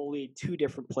totally two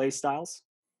different play styles.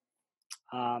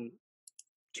 Um,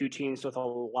 two teams with a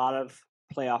lot of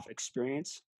playoff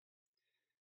experience.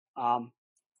 Um,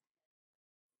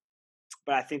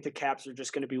 but I think the Caps are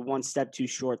just going to be one step too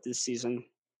short this season.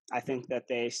 I think that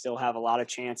they still have a lot of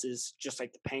chances, just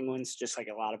like the Penguins, just like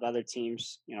a lot of other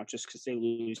teams. Just because they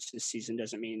lose this season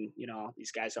doesn't mean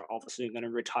these guys are obviously going to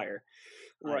retire.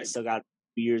 They Right. still got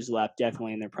years left,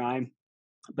 definitely in their prime.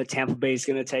 But Tampa Bay is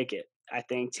going to take it. I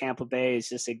think Tampa Bay is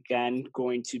just again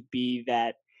going to be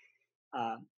that,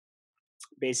 uh,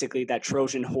 basically that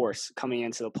Trojan horse coming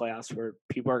into the playoffs, where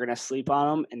people are going to sleep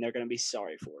on them and they're going to be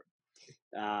sorry for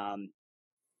it.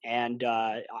 And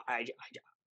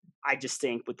I just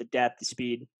think with the depth, the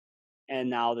speed, and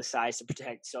now the size to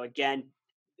protect. So again,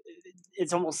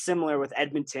 it's almost similar with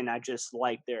Edmonton. I just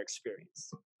like their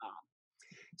experience.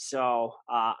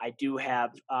 I do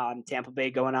have Tampa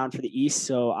Bay going on for the East.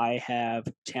 So I have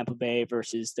Tampa Bay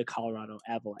versus the Colorado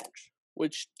Avalanche.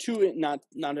 Which not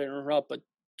to interrupt, but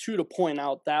to point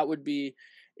out, that would be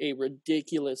a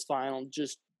ridiculous final.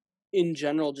 Just in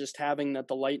general, just having that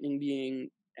the Lightning being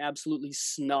absolutely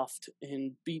snuffed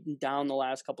and beaten down the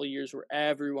last couple of years, where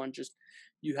everyone just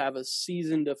you have a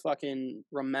season to fucking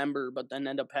remember, but then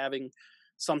end up having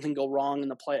something go wrong in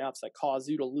the playoffs that cause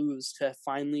you to lose, to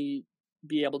finally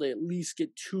be able to at least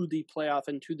get to the playoff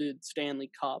and to the Stanley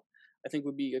Cup, I think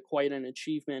would be quite an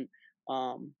achievement.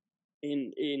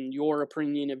 In your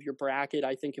opinion of your bracket,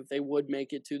 I think if they would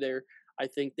make it to there, I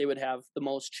think they would have the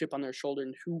most chip on their shoulder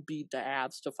and who beat the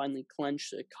Avs to finally clench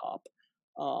the cup.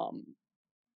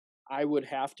 I would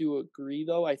have to agree,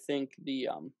 though. I think the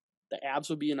Avs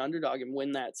would be an underdog and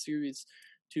win that series.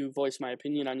 To voice my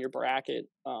opinion on your bracket,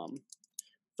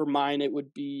 for mine, it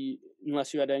would be,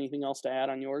 unless you had anything else to add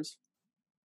on yours.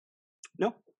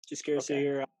 No, just curious to Okay.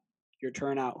 hear your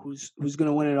turnout. Who's going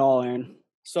to win it all, Aaron?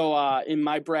 So in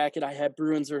my bracket, I had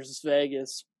Bruins versus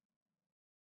Vegas.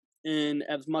 And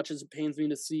as much as it pains me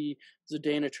to see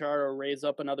Zdeno Chara raise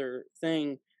up another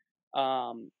thing,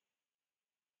 um,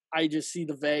 I just see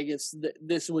the Vegas.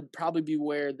 This would probably be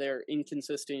where their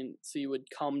inconsistency would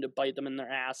come to bite them in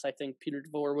their ass. I think Peter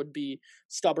DeVore would be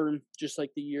stubborn, just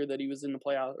like the year that he was in the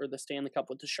playoff or the Stanley Cup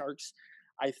with the Sharks.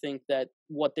 I think that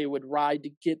what they would ride to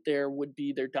get there would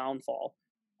be their downfall.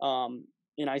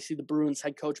 And I see the Bruins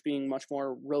head coach being much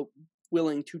more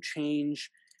willing to change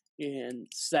and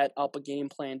set up a game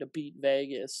plan to beat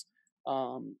Vegas.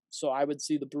 So I would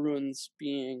see the Bruins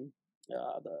being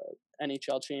the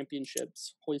NHL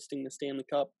championships, hoisting the Stanley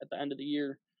Cup at the end of the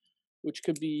year, which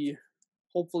could be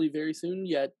hopefully very soon,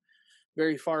 yet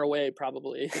very far away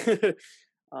probably.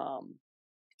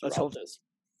 Let's hope this.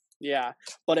 Yeah.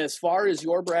 But as far as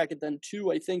your bracket then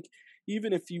too, I think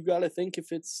even if you got to think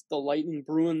if it's the Lightning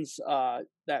Bruins,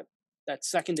 that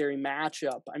secondary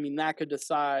matchup, I mean, that could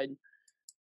decide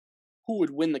who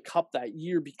would win the cup that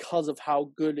year because of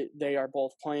how good they are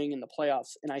both playing in the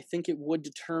playoffs. And I think it would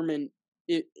determine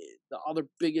the other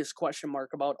biggest question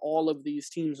mark about all of these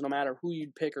teams, no matter who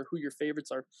you'd pick or who your favorites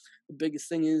are. The biggest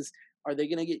thing is, are they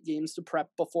going to get games to prep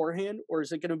beforehand, or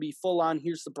is it going to be full on,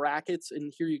 here's the brackets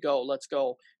and here you go, let's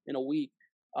go in a week?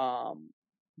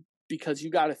 Because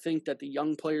you got to think that the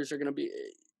young players are going to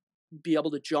be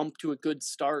able to jump to a good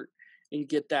start and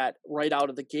get that right out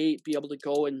of the gate, be able to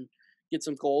go and get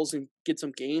some goals and get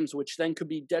some games, which then could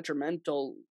be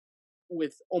detrimental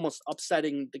with almost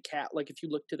upsetting the Cap. Like if you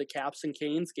look to the Caps and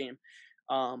Canes game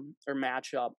or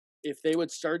matchup, if they would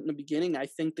start in the beginning, I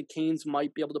think the Canes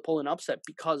might be able to pull an upset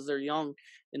because they're young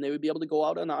and they would be able to go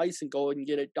out on the ice and go and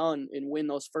get it done and win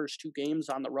those first two games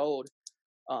on the road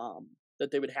that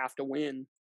they would have to win.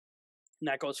 And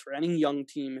that goes for any young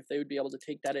team if they would be able to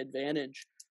take that advantage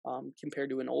compared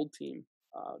to an old team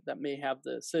that may have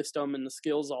the system and the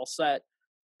skills all set,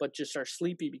 but just are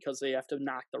sleepy because they have to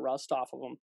knock the rust off of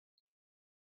them.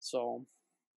 So,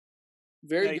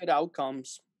 very good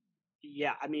outcomes.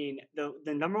 Yeah, I mean,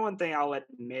 the number one thing I'll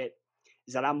admit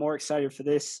is that I'm more excited for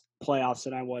this playoffs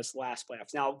than I was last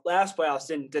playoffs. Now, last playoffs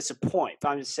didn't disappoint, but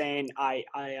I'm just saying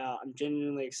I'm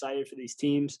genuinely excited for these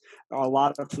teams. There are a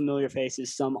lot of familiar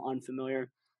faces, some unfamiliar,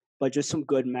 but just some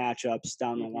good matchups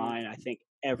down the line. I think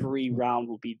every round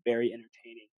will be very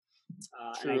entertaining.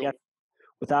 And I guess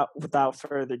without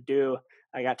further ado,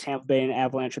 I got Tampa Bay and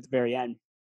Avalanche at the very end.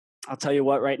 I'll tell you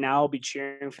what, right now I'll be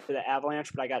cheering for the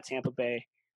Avalanche, but I got Tampa Bay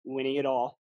winning it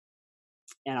all.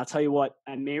 And I'll tell you what,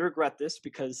 I may regret this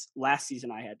because last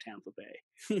season I had Tampa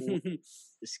Bay.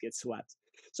 This gets swept.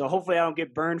 So hopefully I don't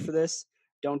get burned for this.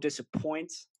 Don't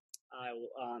disappoint. I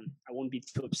wouldn't be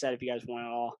too upset if you guys won it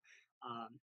all.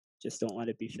 Just don't let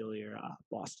it be Philly or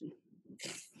Boston.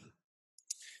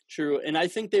 True, and I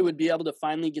think they would be able to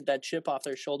finally get that chip off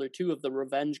their shoulder too of the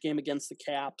revenge game against the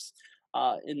Caps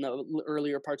in the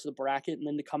earlier parts of the bracket, and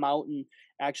then to come out and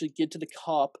actually get to the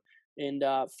cup and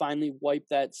finally wipe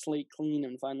that slate clean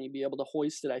and finally be able to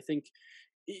hoist it. I think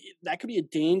that could be a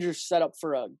dangerous setup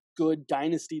for a good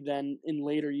dynasty then in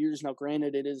later years. Now,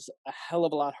 granted, it is a hell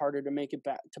of a lot harder to make it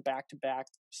back-to-back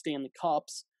Stanley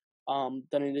Cups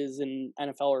than it is in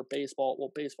NFL or baseball.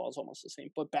 Well, baseball is almost the same,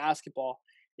 but basketball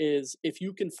is if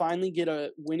you can finally get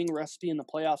a winning recipe in the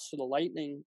playoffs for the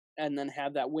Lightning and then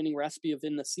have that winning recipe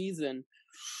within the season,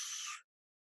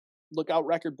 look out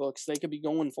record books. They could be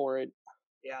going for it.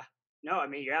 Yeah. No, I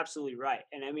mean, you're absolutely right.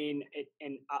 And I mean,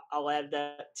 I'll add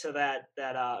that to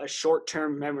that a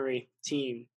short-term memory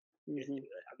team. Mm-hmm.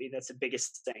 I mean, that's the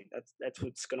biggest thing. That's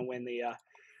what's going to win the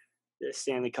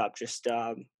Stanley Cup. Just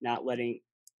not letting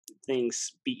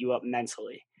things beat you up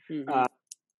mentally. Mm-hmm.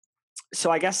 So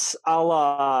I guess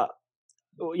I'll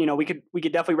we could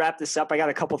definitely wrap this up. I got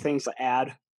a couple things to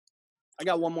add. I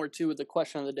got one more too with the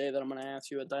question of the day that I'm going to ask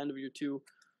you at the end of your two.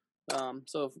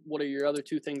 So what are your other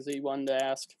two things that you wanted to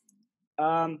ask?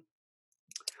 Well,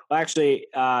 actually,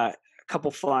 a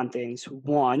couple fun things.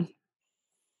 One,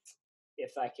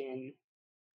 if I can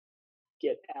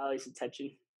get Allie's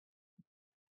attention,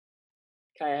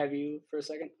 can I have you for a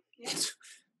second? Yes.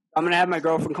 I'm gonna have my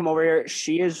girlfriend come over here.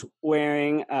 She is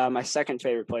wearing my second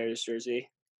favorite player's jersey,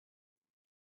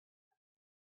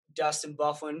 Dustin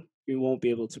Byfuglien. You won't be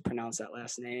able to pronounce that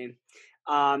last name.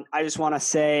 I just want to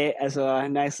say, as a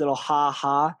nice little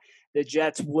ha-ha, the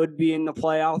Jets would be in the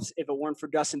playoffs if it weren't for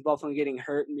Dustin Byfuglien getting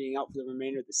hurt and being out for the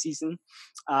remainder of the season.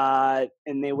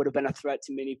 And they would have been a threat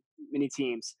to many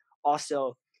teams.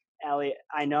 Also, Allie,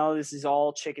 I know this is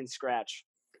all chicken scratch,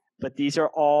 but these are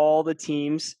all the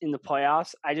teams in the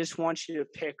playoffs. I just want you to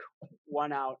pick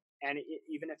one out, and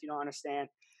even if you don't understand.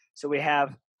 So we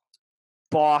have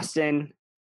Boston,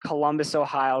 Columbus,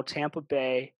 Ohio, Tampa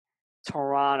Bay,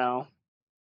 Toronto,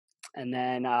 and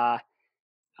then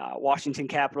Washington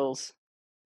Capitals,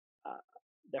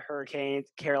 the Hurricanes,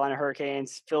 Carolina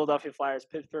Hurricanes, Philadelphia Flyers,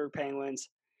 Pittsburgh Penguins,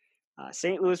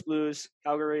 St. Louis Blues,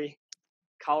 Calgary,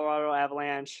 Colorado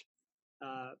Avalanche,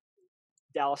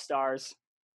 Dallas Stars,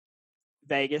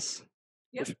 Vegas,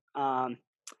 Yep.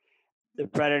 the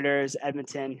Predators,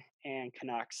 Edmonton, and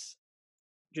Canucks.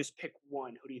 Just pick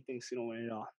one. Who do you think is going to win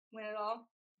it all? Win it all?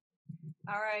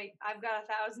 All right. I've got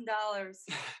 $1,000.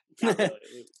 Not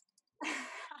really.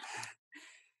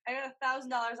 I got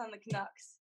 $1,000 on the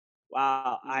Canucks.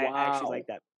 Wow. I actually like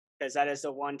that because that is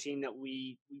the one team that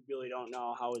we really don't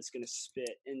know how it's going to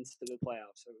spit into the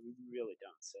playoffs. So we really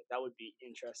don't. So that would be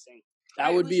interesting.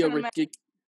 That would be a ridiculous.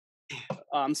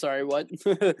 I'm sorry, what?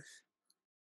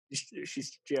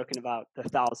 She's joking about the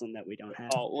 1,000 that we don't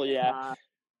have. Oh, well, yeah.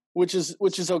 Which is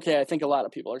okay. I think a lot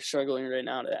of people are struggling right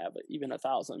now to have even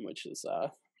 1,000, which is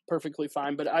perfectly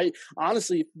fine. But I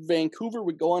honestly, if Vancouver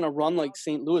would go on a run like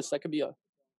St. Louis, that could be a.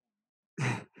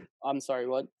 I'm sorry,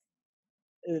 what?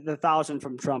 The 1,000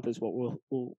 from Trump is what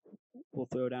we'll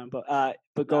throw down.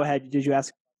 But go ahead. Did you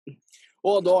ask?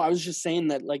 Well, no, I was just saying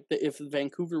that if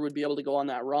Vancouver would be able to go on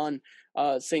that run,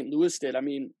 St. Louis did. I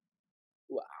mean,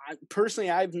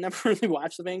 personally, I've never really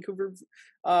watched the Vancouver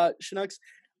Canucks.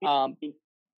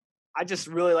 I just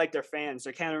really like their fans.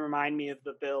 They kind of remind me of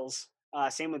the Bills.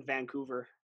 Same with Vancouver.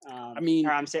 I'm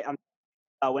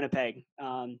Winnipeg.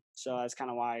 So that's kind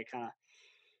of why I kind of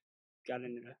got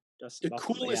into Dustin The Byfuglien,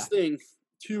 coolest thing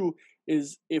too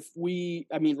is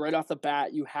right off the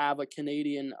bat, you have a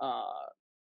Canadian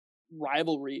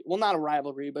rivalry. Well, not a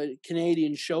rivalry, but a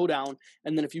Canadian showdown.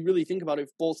 And then if you really think about it,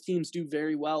 if both teams do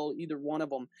very well, either one of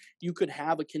them, you could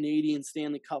have a Canadian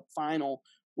Stanley Cup final,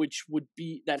 which would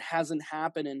be, that hasn't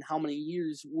happened in how many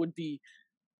years, would be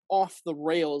off the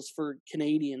rails for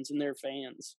Canadians and their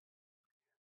fans.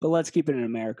 But let's keep it in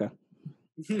America.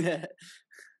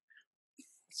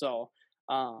 So,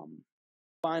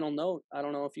 final note, I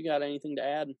don't know if you got anything to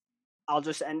add. I'll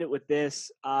just end it with this.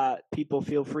 People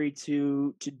feel free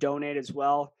to donate as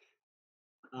well.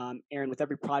 Aaron, with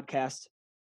every podcast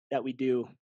that we do,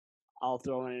 I'll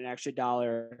throw in an extra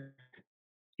 $1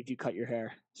 if you cut your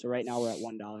hair. So right now we're at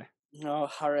 $1. Oh,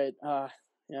 all right.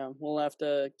 Yeah, we'll have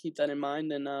to keep that in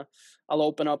mind, and I'll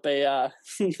open up a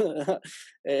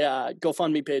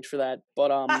GoFundMe page for that.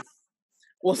 But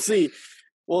we'll see.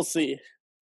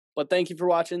 But thank you for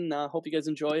watching. Hope you guys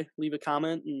enjoy. Leave a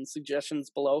comment and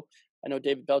suggestions below. I know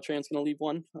David Beltran's going to leave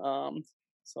one.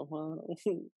 So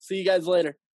see you guys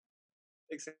later.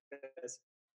 Thanks, guys.